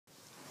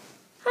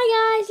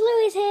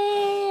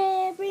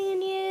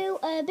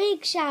a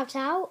big shout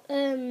out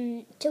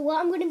to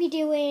what I'm going to be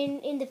doing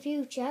in the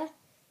future.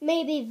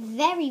 Maybe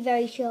very,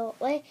 very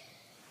shortly.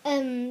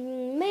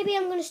 Maybe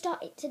I'm going to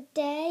start it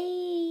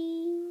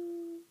today.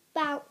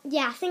 I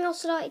think I'll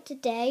start it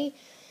today.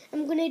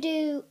 I'm going to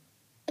do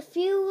a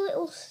few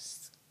little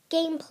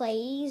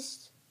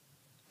gameplays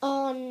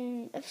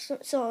on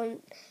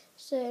certain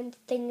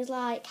things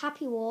like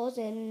Happy Wars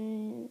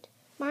and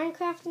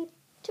Minecraft and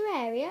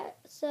Terraria.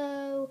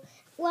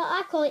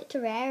 I call it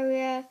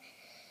Terraria.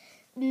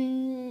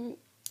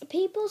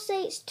 People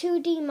say it's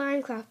 2D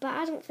Minecraft, but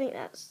I don't think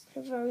that's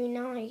very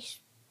nice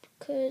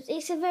because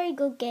it's a very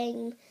good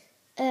game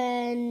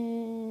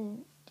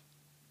and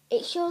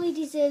it surely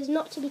deserves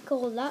not to be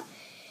called that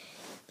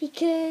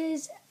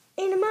because,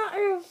 in a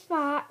matter of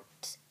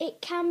fact,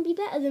 it can be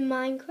better than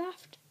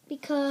Minecraft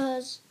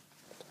because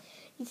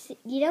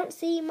you don't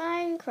see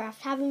Minecraft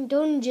having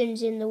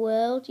dungeons in the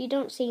world, you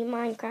don't see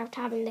Minecraft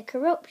having the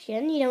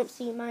corruption, you don't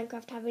see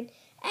Minecraft having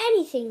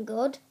anything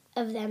good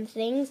of them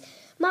things.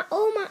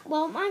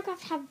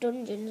 Minecraft have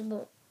dungeons,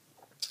 but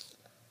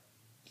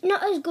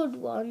not as good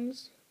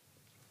ones.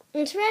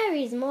 And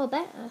Terraria is more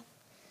better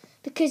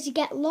because you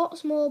get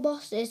lots more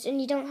bosses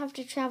and you don't have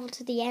to travel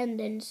to the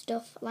end and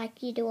stuff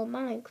like you do on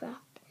Minecraft.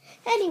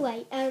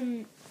 Anyway,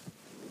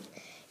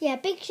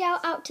 big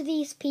shout out to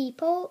these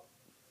people.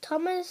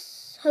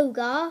 Thomas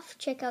Hogarth,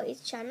 check out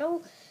his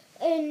channel.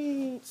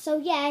 And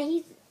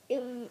he's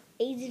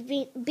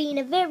been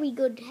a very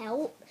good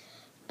help.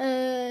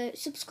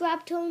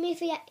 Subscribe to him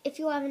if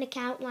you have an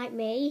account like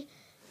me.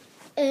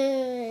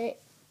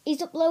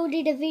 He's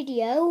uploaded a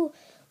video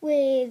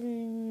with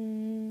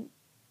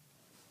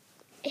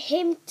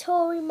him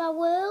touring my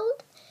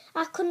world.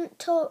 I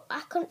couldn't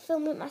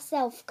film it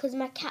myself because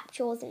my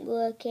capture wasn't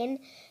working,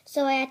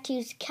 so I had to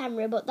use the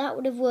camera, but that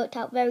would have worked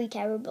out very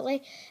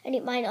terribly and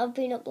it might not have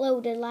been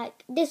uploaded.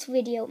 Like this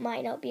video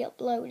might not be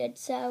uploaded.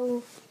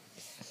 So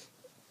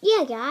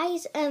yeah,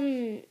 guys,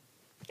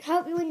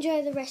 hope you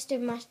enjoy the rest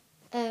of my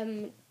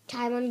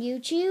time on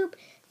YouTube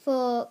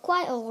for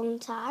quite a long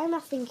time. I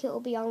think it'll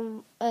be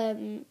on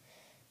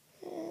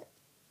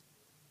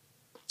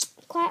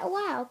quite a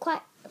while,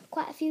 quite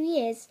a few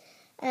years.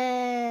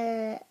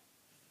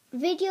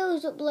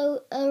 Videos are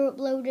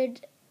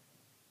uploaded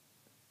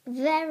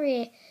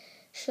very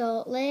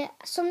shortly.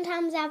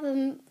 Sometimes I have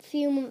a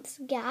few months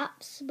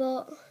gaps,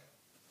 but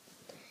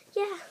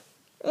yeah,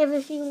 I have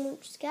a few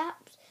months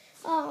gaps.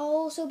 I'll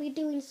also be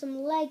doing some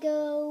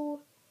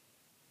Lego,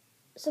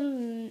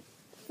 some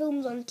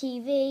films on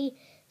TV,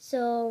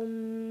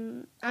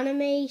 some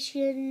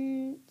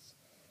animations.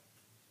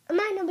 I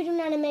might not be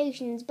doing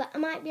animations, but I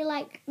might be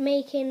like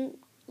making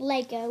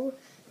Lego.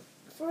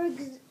 For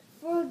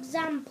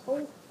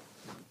example,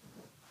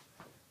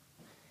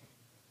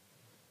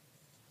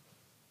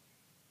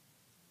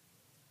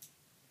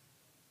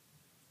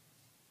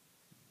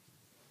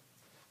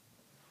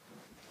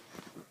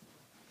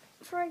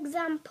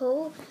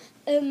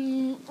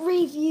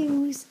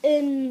 reviews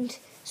and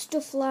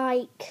stuff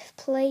like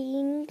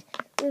playing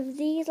with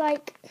these,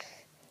 like,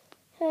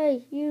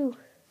 hey, you,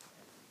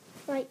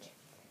 like,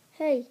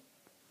 hey,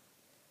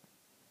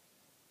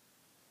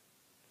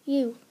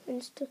 you,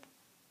 and stuff,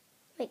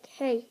 like,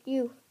 hey,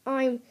 you,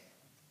 I'm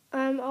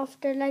off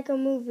the Lego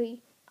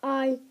movie,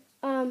 I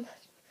am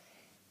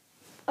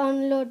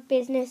on Lord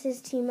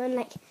Business's team, and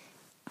like,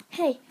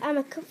 hey, I'm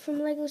a cook from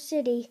Lego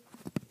City,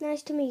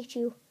 nice to meet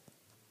you.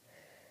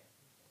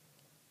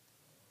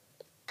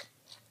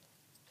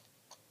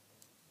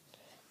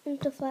 And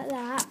stuff like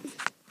that.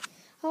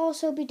 I'll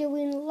also be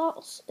doing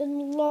lots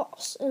and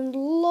lots of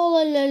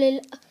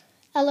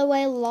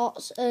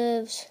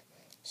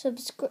sub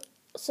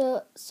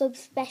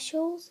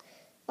specials.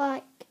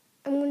 Like,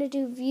 I'm going to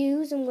do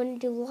views, I'm going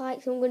to do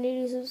likes, I'm going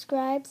to do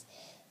subscribes.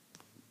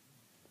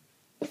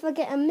 If I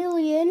get 1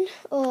 million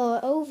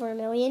or over 1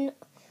 million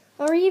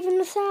or even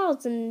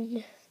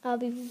 1,000, I'll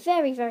be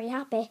very, very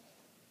happy.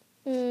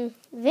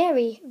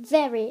 Very,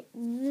 very,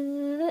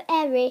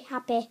 very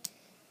happy.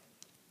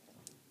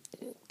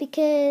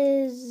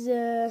 Because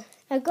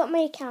I got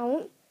my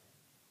account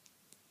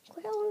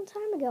quite a long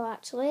time ago,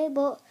 actually.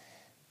 But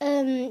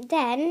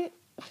then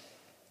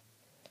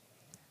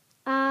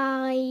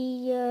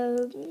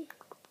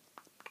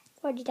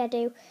what did I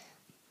do?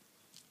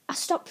 I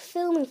stopped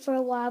filming for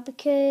a while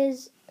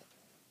because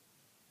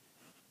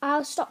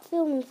I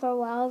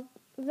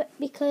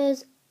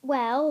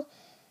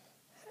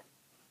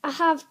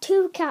have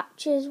 2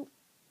 captures.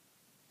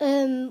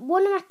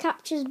 One of my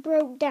captures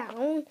broke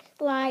down,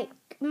 like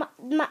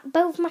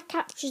both my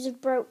captures have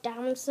broke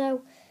down,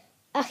 so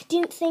I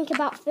didn't think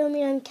about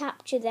filming on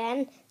capture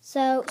then,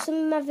 so some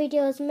of my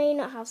videos may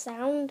not have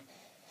sound.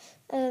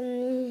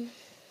 I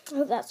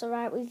hope that's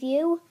alright with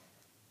you.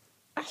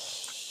 I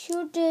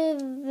should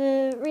have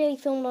really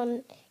filmed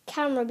on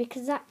camera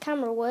because that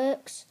camera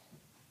works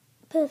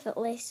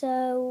perfectly,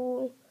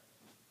 so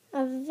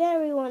I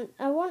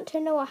want to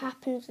know what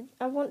happens.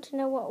 I want to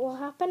know what will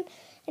happen,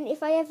 and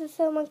if I ever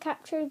film on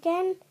capture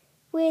again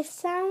with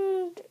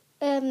sound,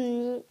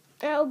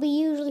 that'll be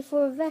usually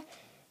for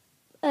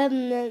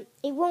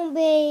It won't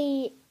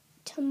be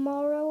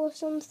tomorrow or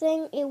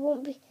something. It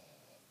won't be.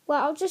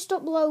 Well, I'll just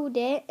upload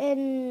it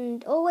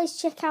and always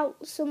check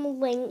out some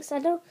links. I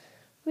don't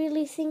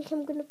really think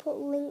I'm going to put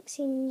links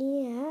in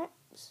yet.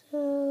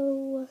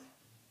 So,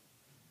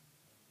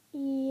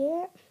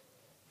 yeah.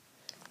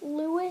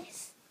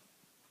 Lewis,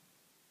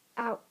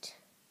 out.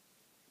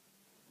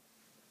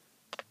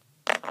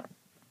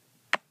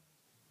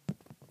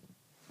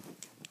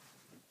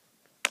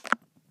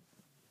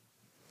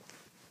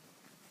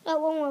 Oh,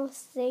 one more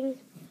thing.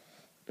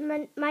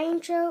 My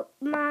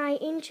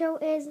intro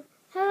is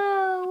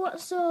hello.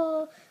 What's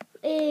up?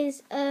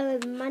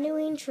 My new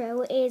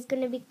intro is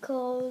going to be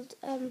called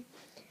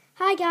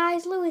Hi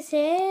guys, Lewis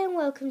here, and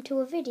welcome to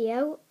a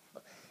video.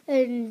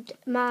 And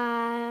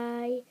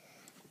my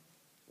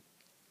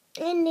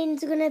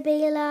ending's going to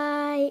be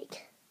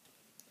like,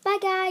 bye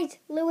guys,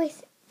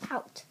 Lewis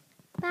out.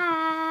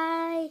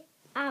 Bye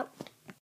out.